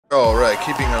Alright,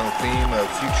 keeping on the theme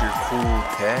of future cool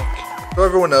tech. So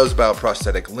everyone knows about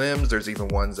prosthetic limbs, there's even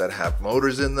ones that have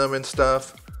motors in them and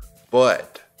stuff.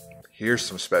 But here's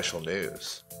some special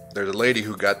news. There's a lady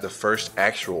who got the first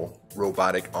actual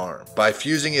robotic arm by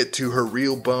fusing it to her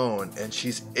real bone, and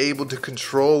she's able to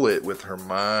control it with her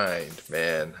mind,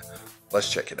 man. Let's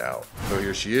check it out. So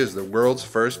here she is, the world's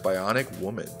first bionic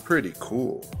woman. Pretty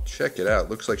cool. Check it out.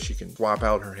 Looks like she can swap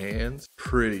out her hands.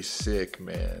 Pretty sick,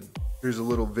 man. Here's a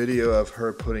little video of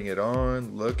her putting it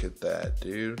on. Look at that,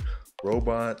 dude.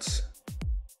 Robots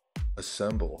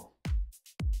assemble.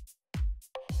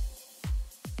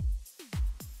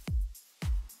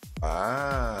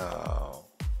 Wow.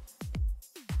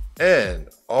 And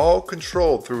all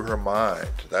controlled through her mind.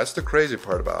 That's the crazy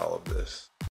part about all of this.